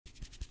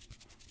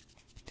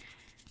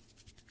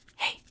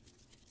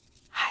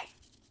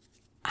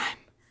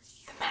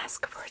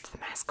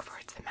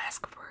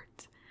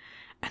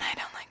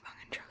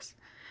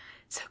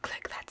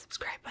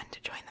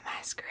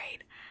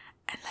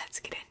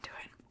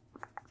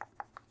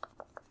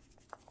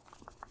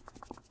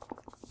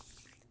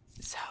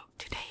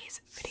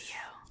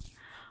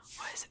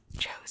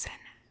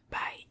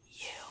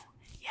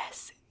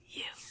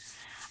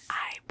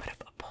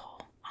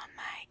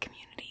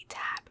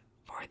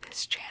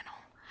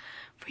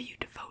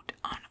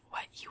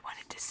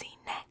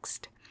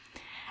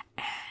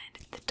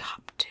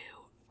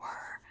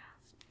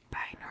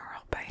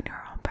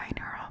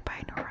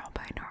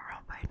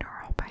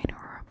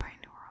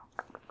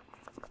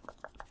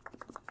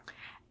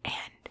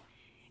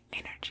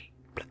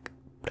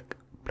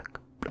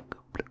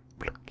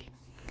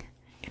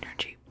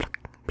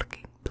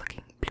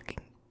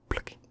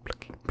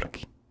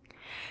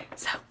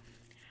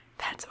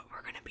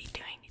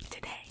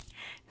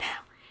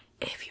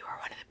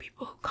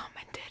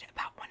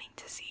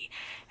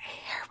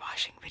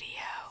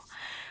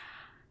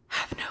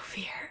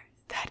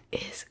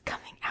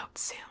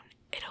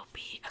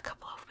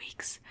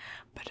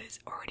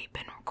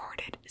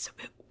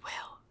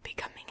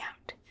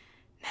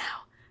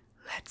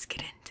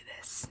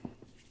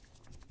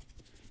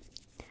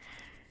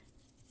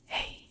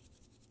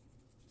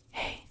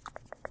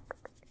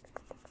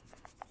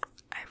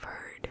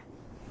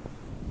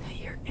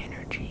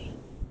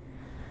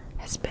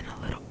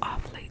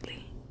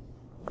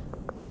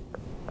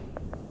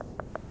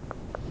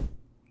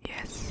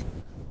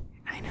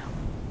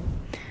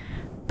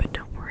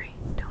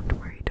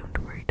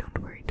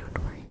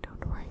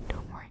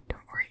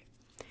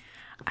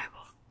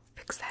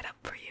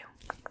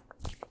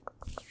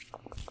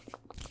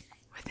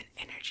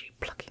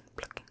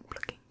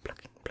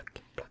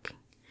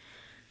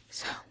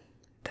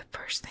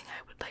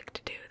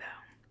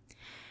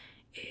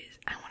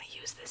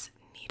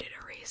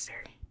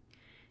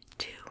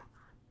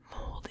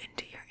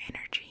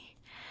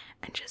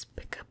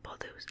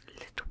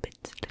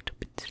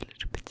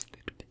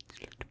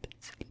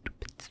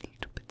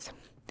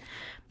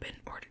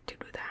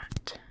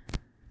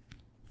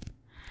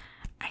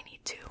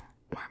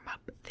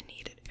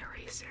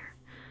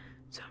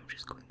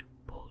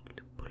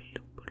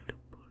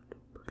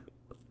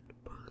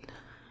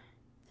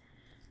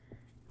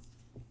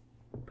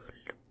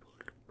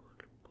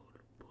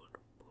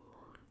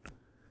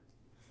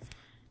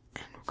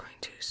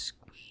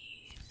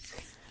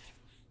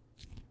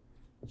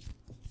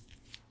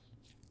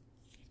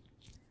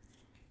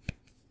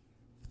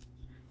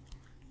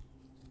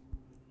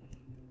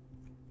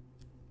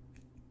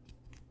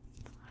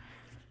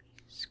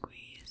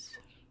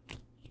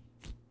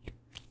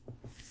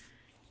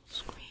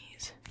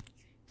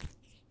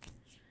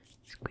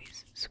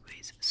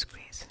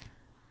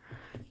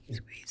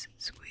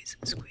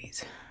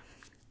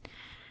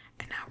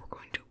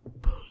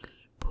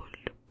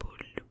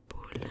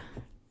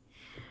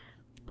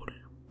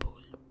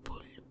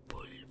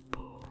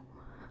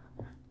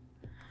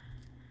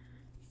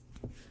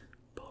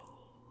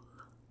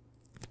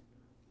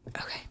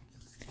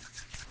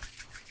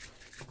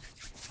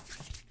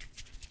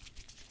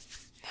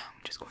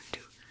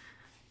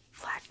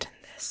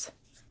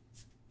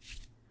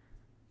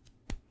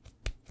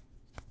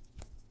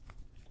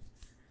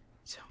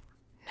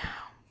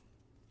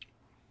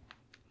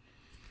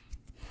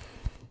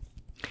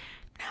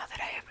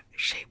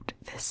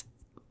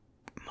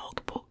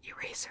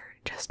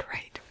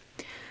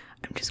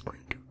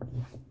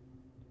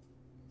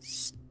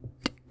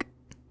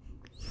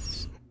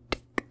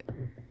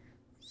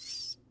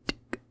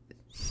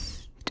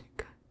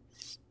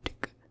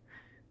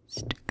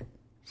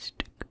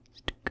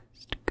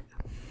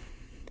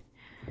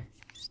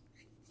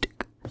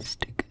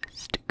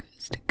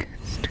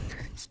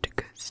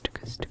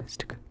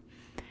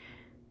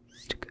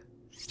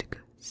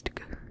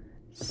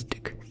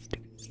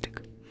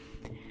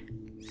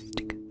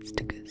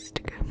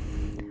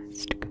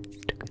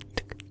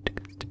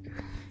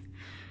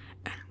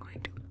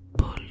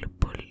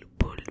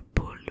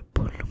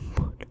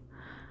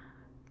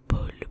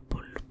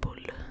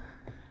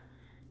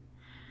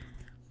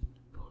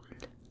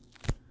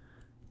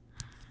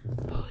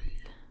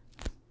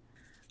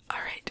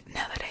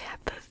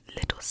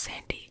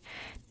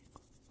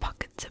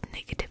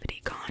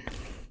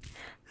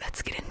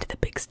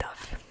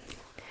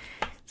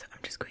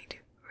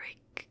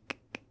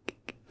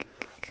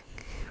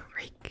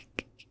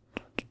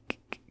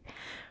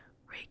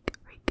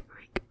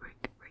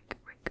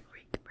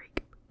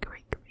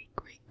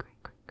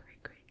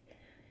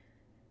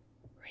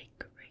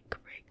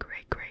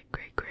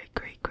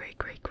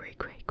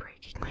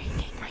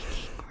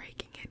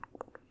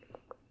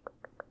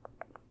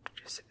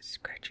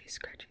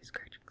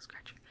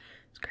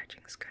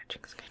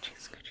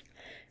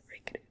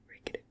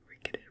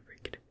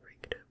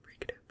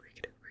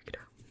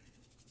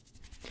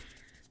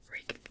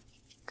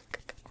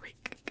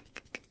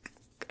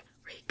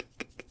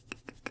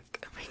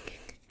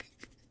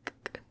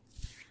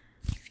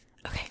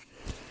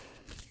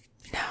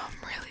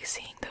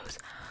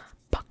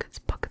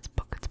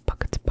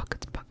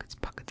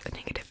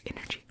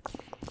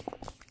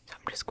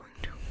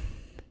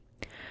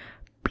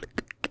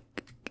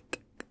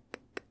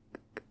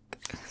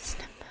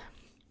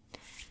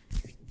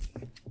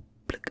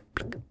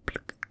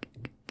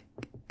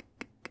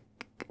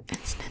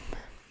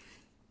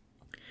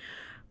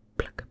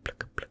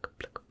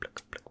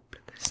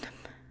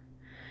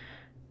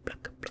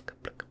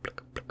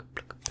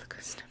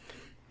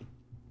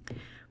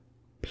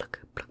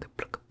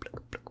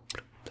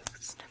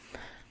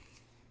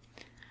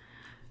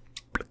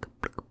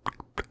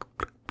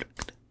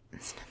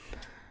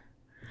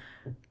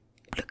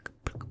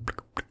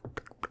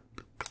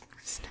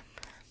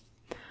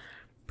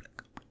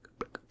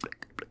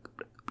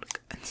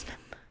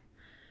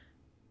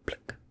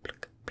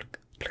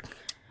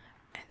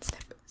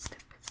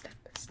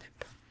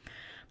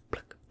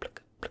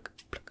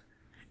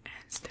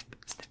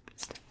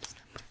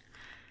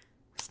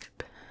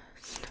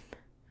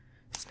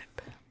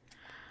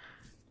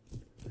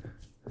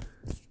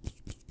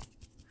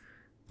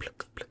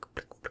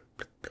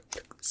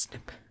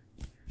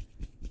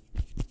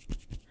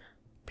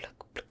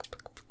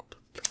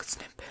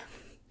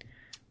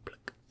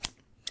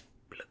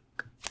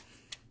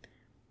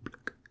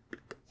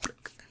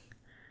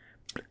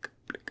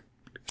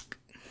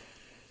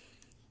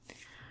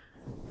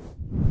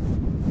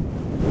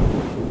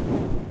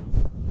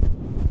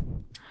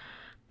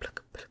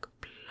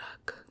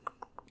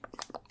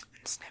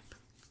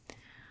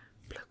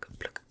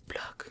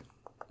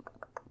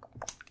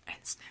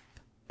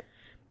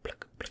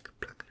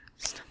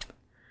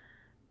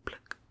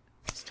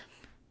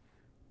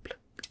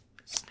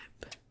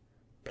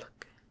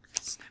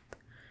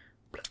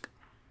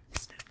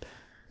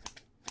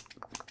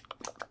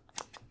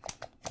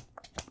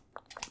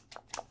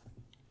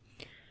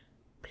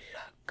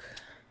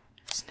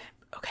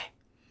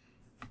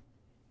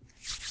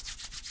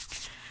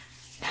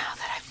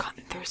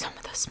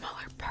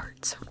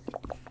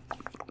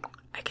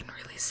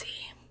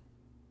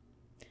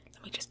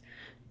Let me just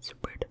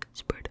spread out,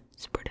 spreading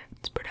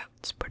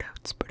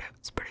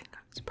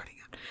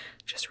out.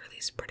 Just really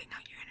spreading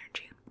out your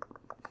energy.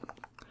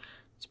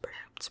 Spread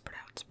out, spread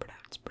out, spread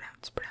out, spread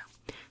out, spread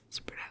out.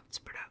 Spread out,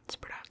 spread out,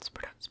 spread out,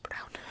 spread out, spread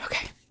out.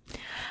 Okay.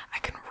 I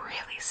can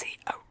really see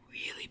a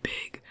really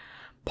big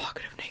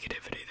pocket of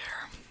negativity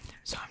there.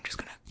 So I'm just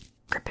gonna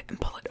grip it and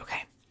pull it,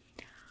 okay?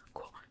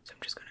 Cool. So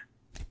I'm just gonna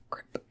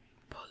grip,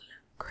 pull,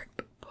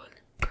 grip, pull,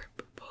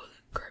 grip, pull,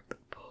 grip,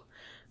 pull,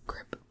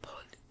 grip,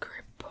 pull,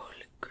 grip, pull,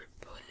 grip,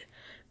 pull,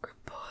 grip,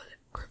 pull,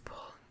 grip,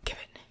 pull. Give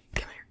it,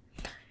 come here.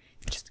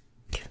 Just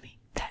give me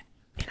that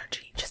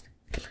energy. Just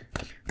come here,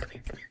 come here, come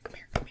here, come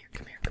here, come here,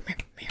 come here, come here,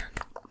 come here.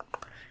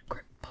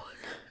 Grip, pull,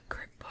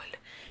 grip, pull,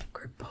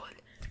 grip, pull,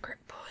 grip,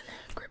 pull,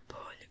 grip,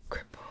 pull,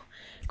 grip, pull,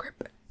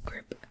 grip,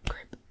 grip,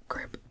 grip,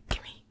 grip.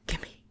 Give me,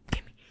 give me,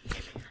 give me,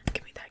 give me,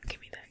 give me that, give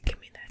me that, give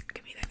me that,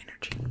 give me that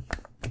energy.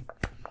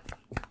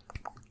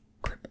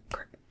 Grip,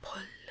 grip,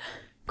 pull,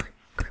 grip,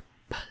 grip,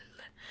 pull,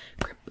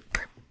 grip,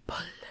 grip, pull,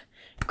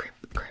 grip,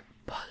 grip,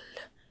 pull,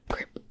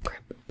 grip,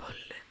 grip, pull,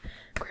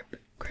 grip,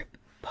 grip,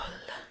 pull,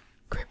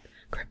 grip,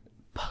 grip,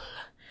 pull.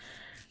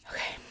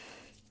 Okay,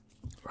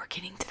 we're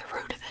getting to the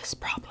root of this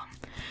problem.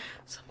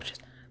 So I'm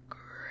just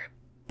grip,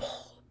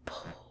 pull,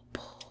 pull,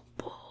 pull,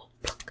 pull,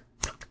 pluck,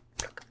 pluck,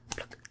 pluck,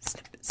 pluck,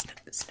 snip, snip,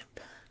 snip.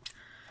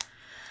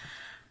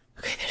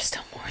 Okay, there's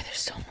still more, there's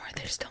still more,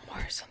 there's still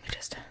more. So let me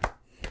just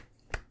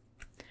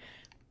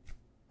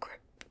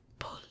grip,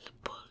 pull,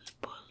 pull,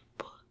 pull,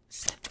 pull,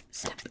 snip,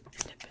 snip,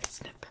 snip,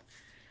 snip.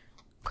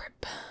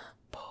 Grip,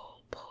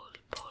 pull, pull,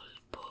 pull,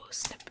 pull,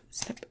 snip,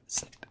 snip,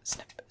 snip,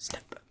 snip,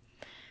 snip.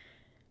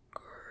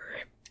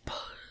 Grip, pull,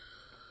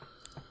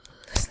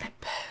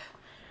 snip,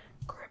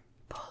 grip,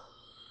 pull,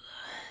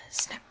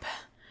 snip,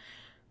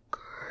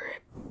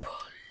 grip,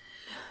 pull,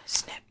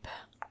 snip,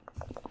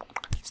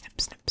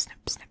 snip, snip,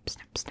 snip, snip,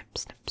 snip, snip,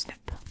 snip,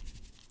 snip.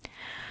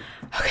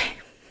 Okay,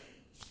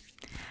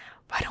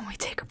 why don't we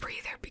take a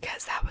breather,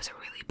 because that was a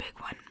really big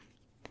one.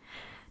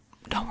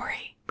 Don't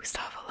worry, we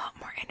still have a lot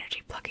more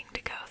energy plucking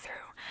to go through.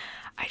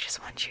 I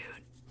just want you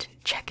to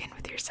check in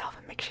with yourself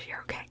and make sure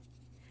you're okay.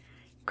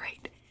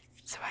 Great.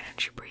 So why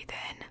don't you breathe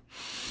in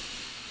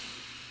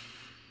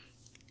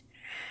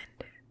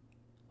and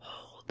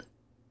hold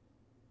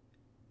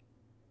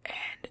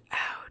and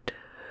out.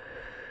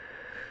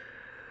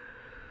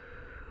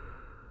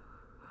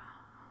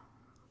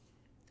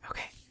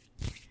 Okay.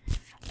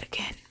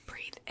 Again,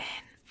 breathe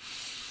in,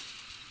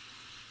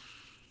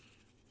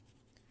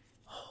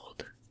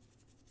 hold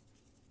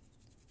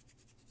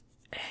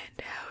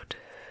and out.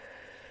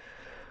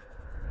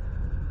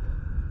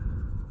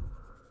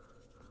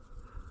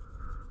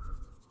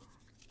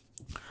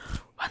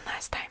 One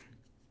last time.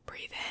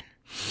 Breathe in,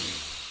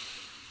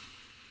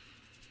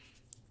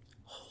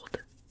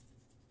 hold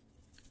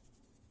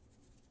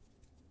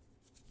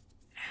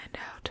and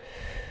out.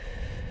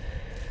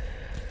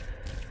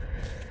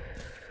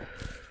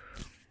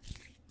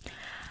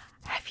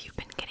 Have you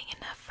been getting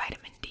enough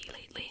vitamin D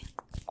lately?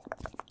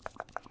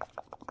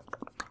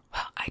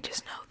 Well, I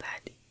just know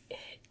that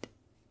it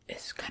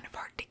is kind of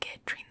hard to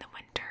get during the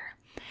winter,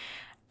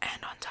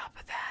 and on top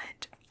of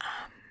that,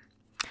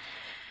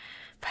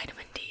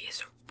 vitamin D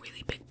is a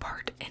really big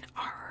part in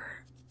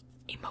our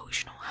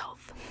emotional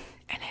health,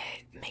 and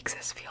it makes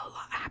us feel a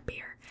lot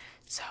happier.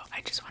 So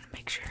I just want to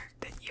make sure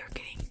that you're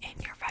getting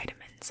in your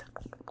vitamins.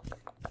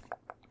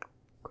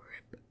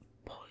 Grip,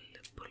 pull,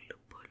 pull,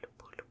 pull,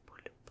 pull,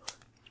 pull, pull.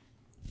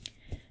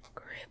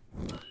 Grip,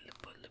 pull,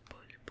 pull,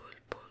 pull, pull,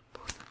 pull,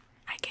 pull.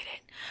 I get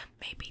it.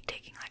 Maybe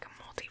taking like a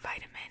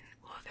multivitamin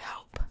will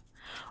help,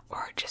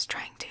 or just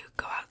trying to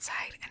go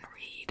outside and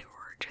read,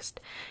 or just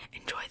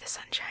enjoy the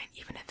sunshine,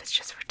 even if it's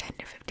just for 10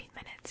 to 15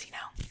 minutes, you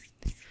know?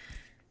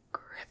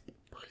 Grip,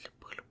 pull,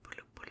 pull, pull,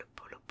 pull,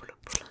 pull, pull,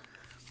 pull.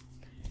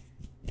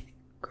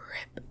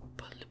 Grip,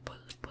 pull, pull,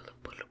 pull,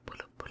 pull,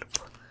 pull, pull,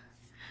 pull.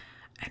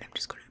 And I'm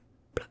just gonna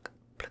pluck,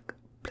 pluck,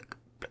 pluck,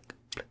 pluck,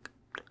 pluck,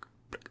 pluck,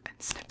 pluck,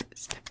 and snip,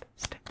 snip,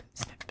 snip,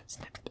 snip,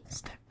 snip,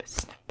 snip,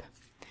 snip.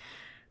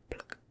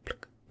 Pluck,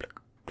 pluck,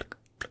 pluck, pluck,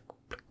 pluck,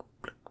 pluck,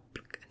 pluck,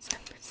 pluck, and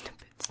snip, snip,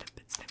 snip,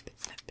 snip,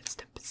 snip,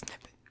 snip,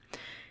 snip.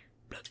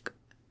 Pluck,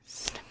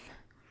 snip,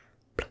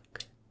 pluck,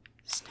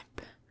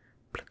 snip,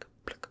 pluck,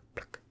 pluck,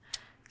 pluck,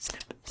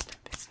 snip,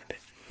 snip, snip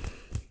it.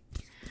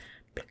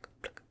 Pluck,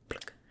 pluck,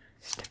 pluck,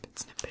 snip it,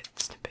 snip it,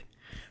 snip it.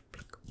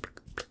 Pluck,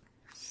 pluck, pluck,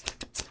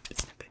 snip it, snip it,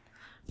 snip it.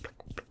 Pluck,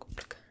 pluck,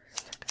 pluck,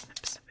 snip it,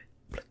 snip it, snip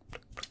it. Pluck,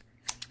 pluck, pluck.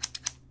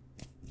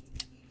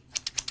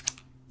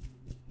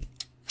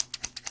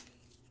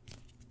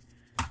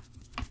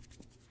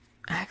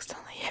 I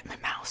accidentally hit my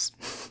mouse.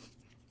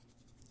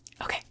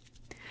 Okay.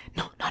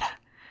 No, not a...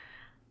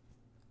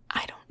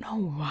 I don't know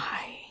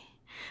why,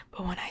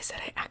 but when I said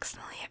I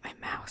accidentally hit my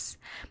mouse,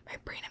 my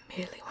brain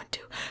immediately went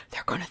to,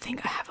 they're gonna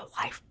think I have a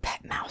live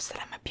pet mouse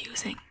that I'm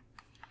abusing.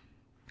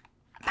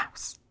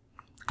 Mouse.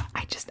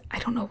 I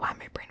don't know why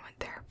my brain went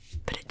there,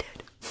 but it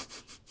did.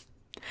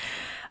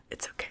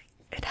 It's okay.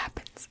 It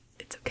happens.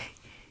 It's okay.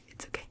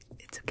 It's okay.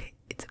 It's okay.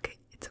 It's okay.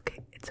 It's okay.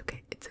 It's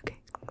okay. It's okay.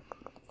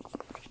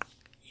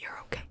 You're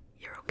okay.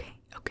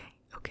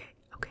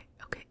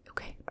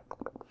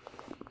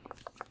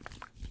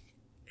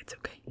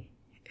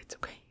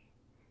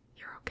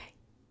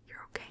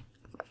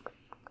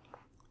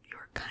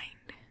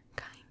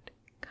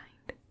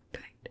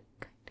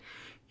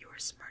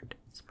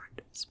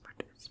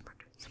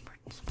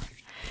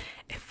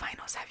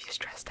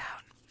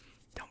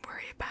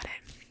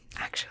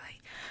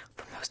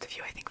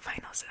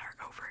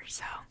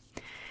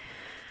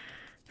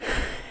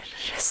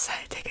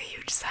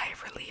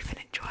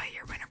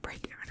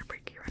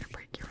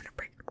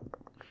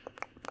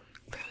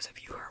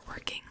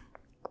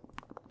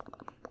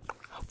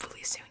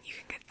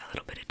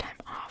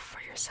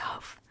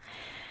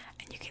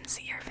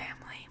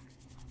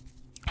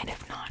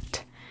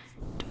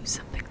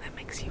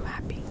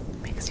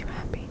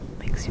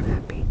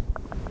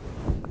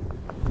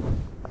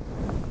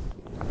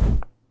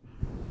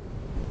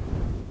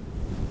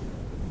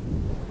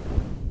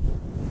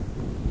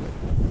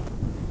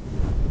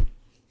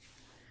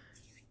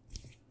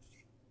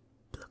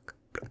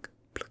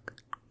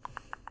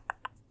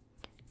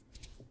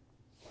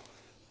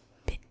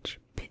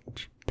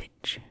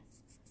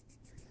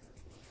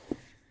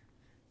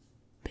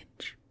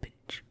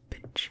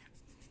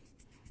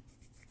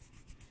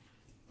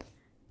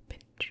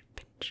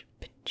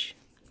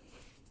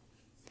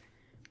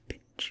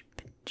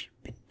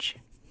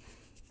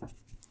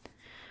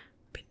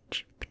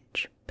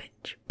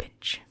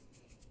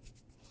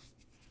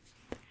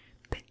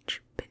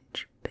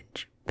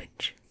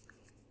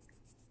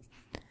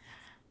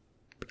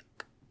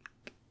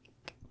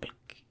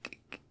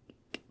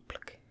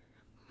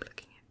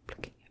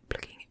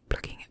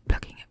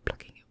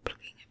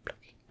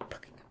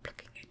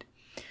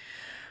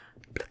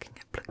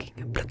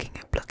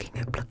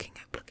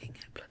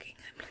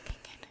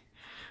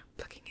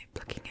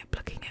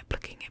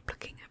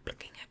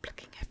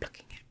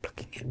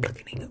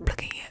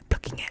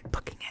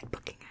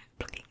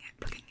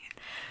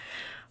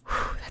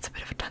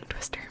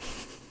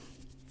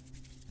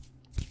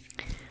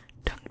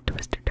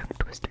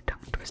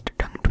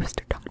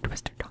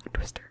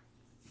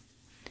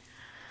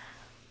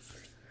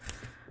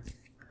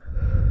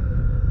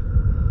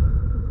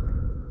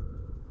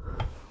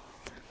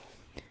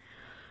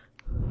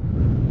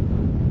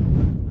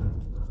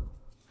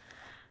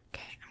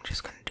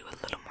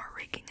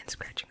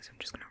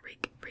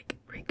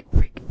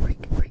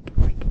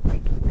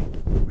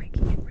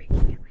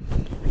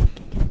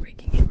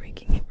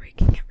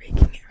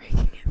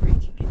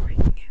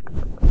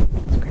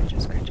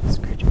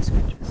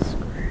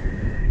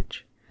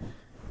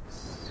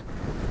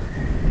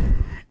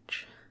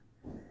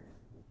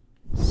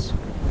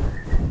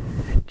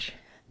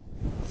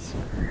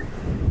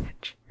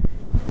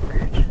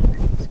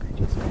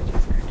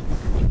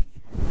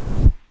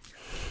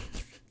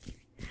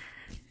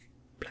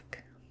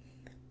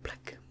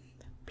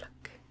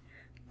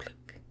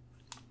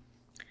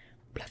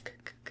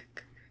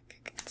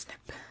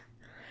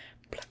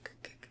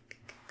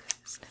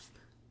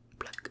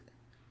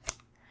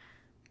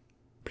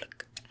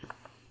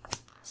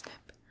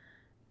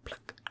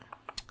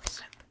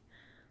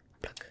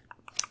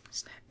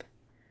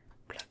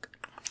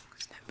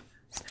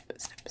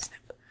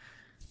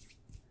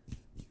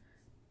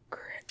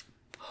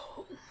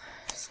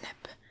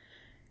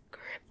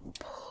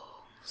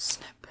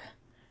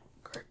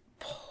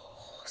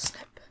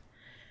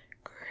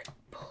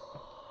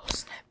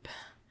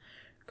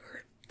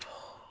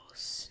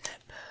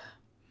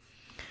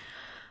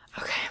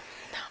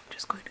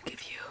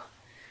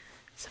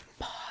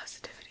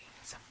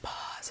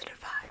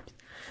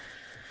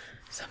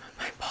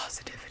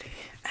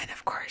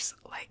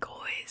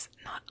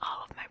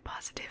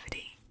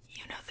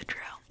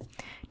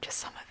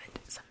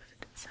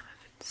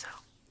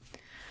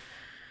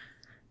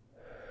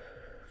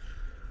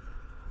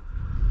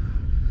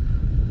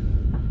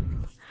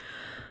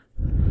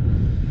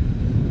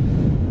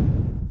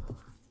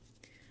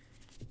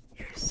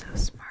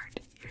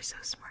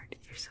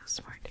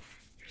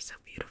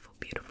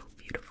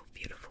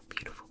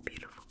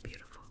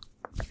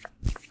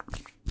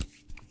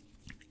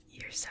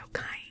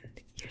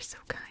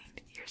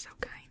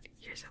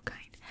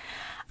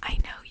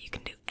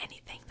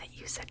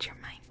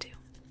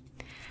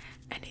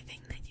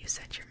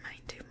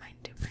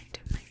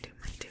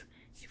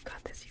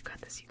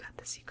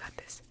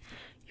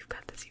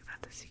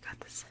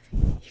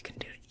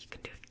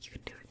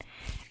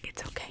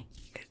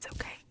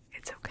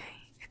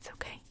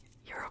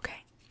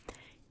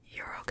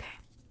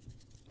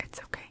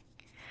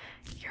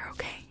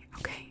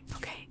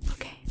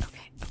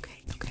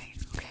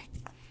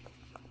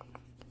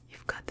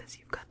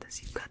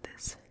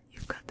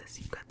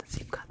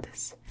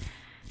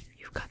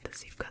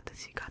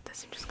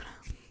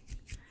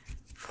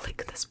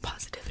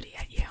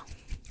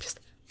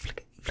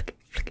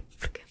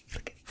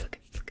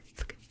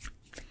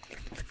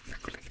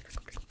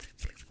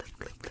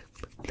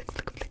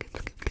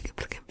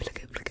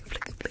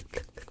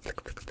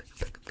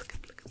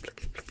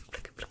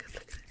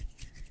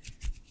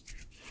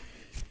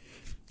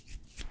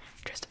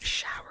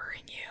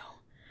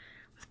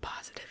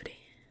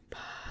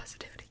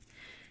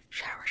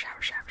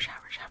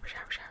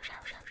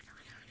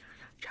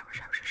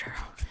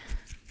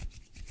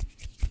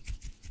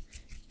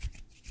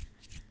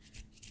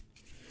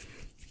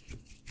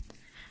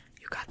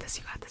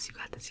 this, you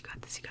got this, you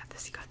got this, you got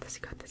this, you got this,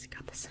 you got this, you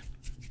got this.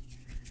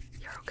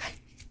 You're okay.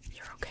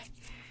 You're okay.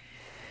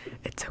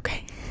 It's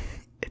okay.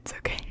 It's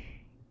okay.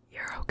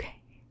 You're okay.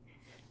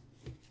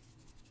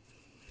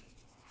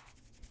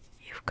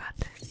 You've got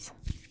this.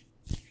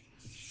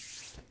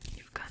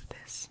 You've got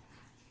this.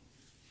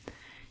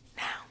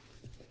 Now,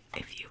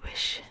 if you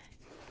wish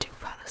to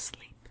fall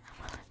asleep,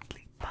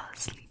 fall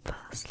asleep,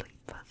 fall asleep,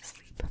 fall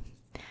asleep,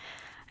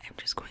 I'm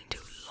just going to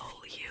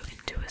lull you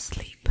into a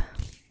sleep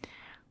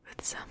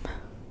with some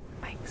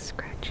mic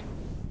scratching.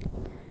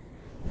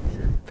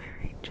 Some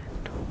very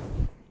gentle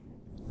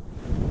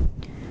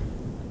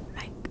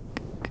mic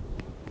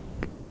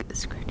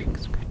scratching,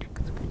 scratching,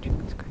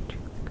 scratching,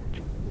 scratching,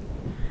 scratching.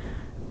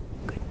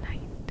 Good night.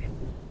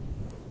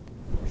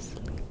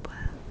 Sleep well,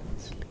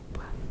 sleep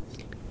well,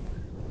 sleep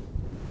well.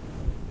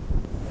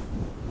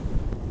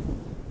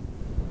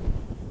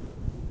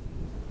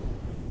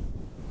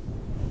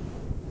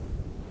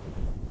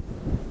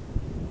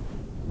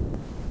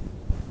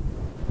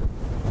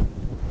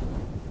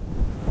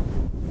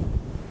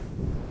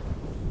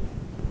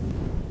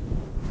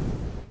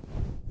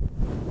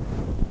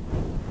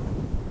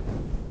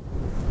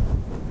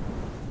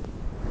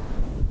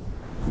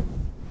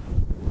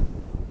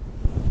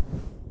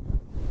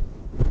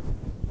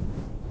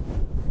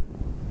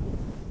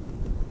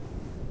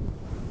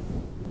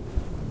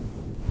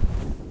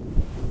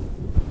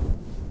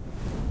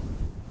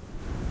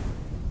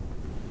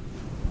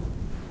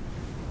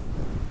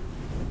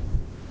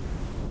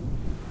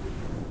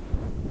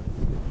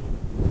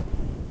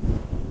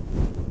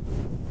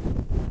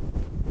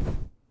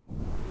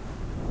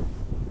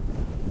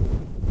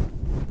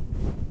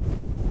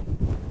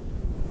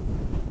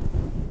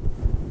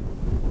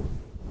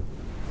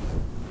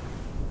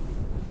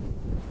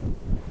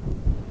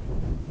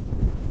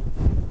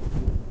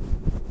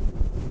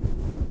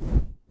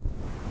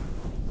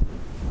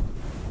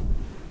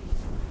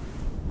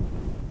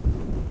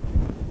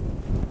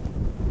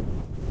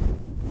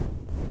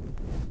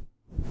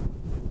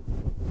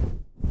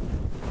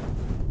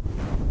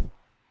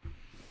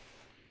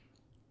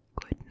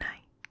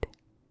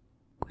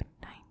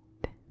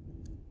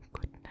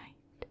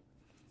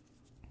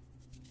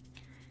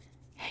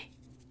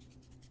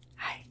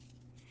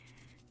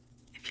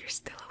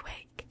 Still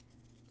awake,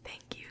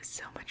 thank you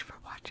so much for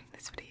watching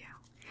this video.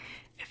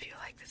 If you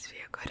like this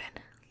video, go ahead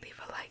and leave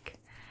a like,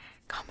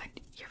 comment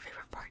your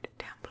favorite part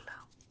down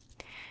below.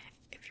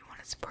 If you want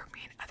to support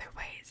me in other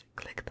ways,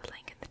 click the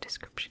link in the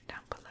description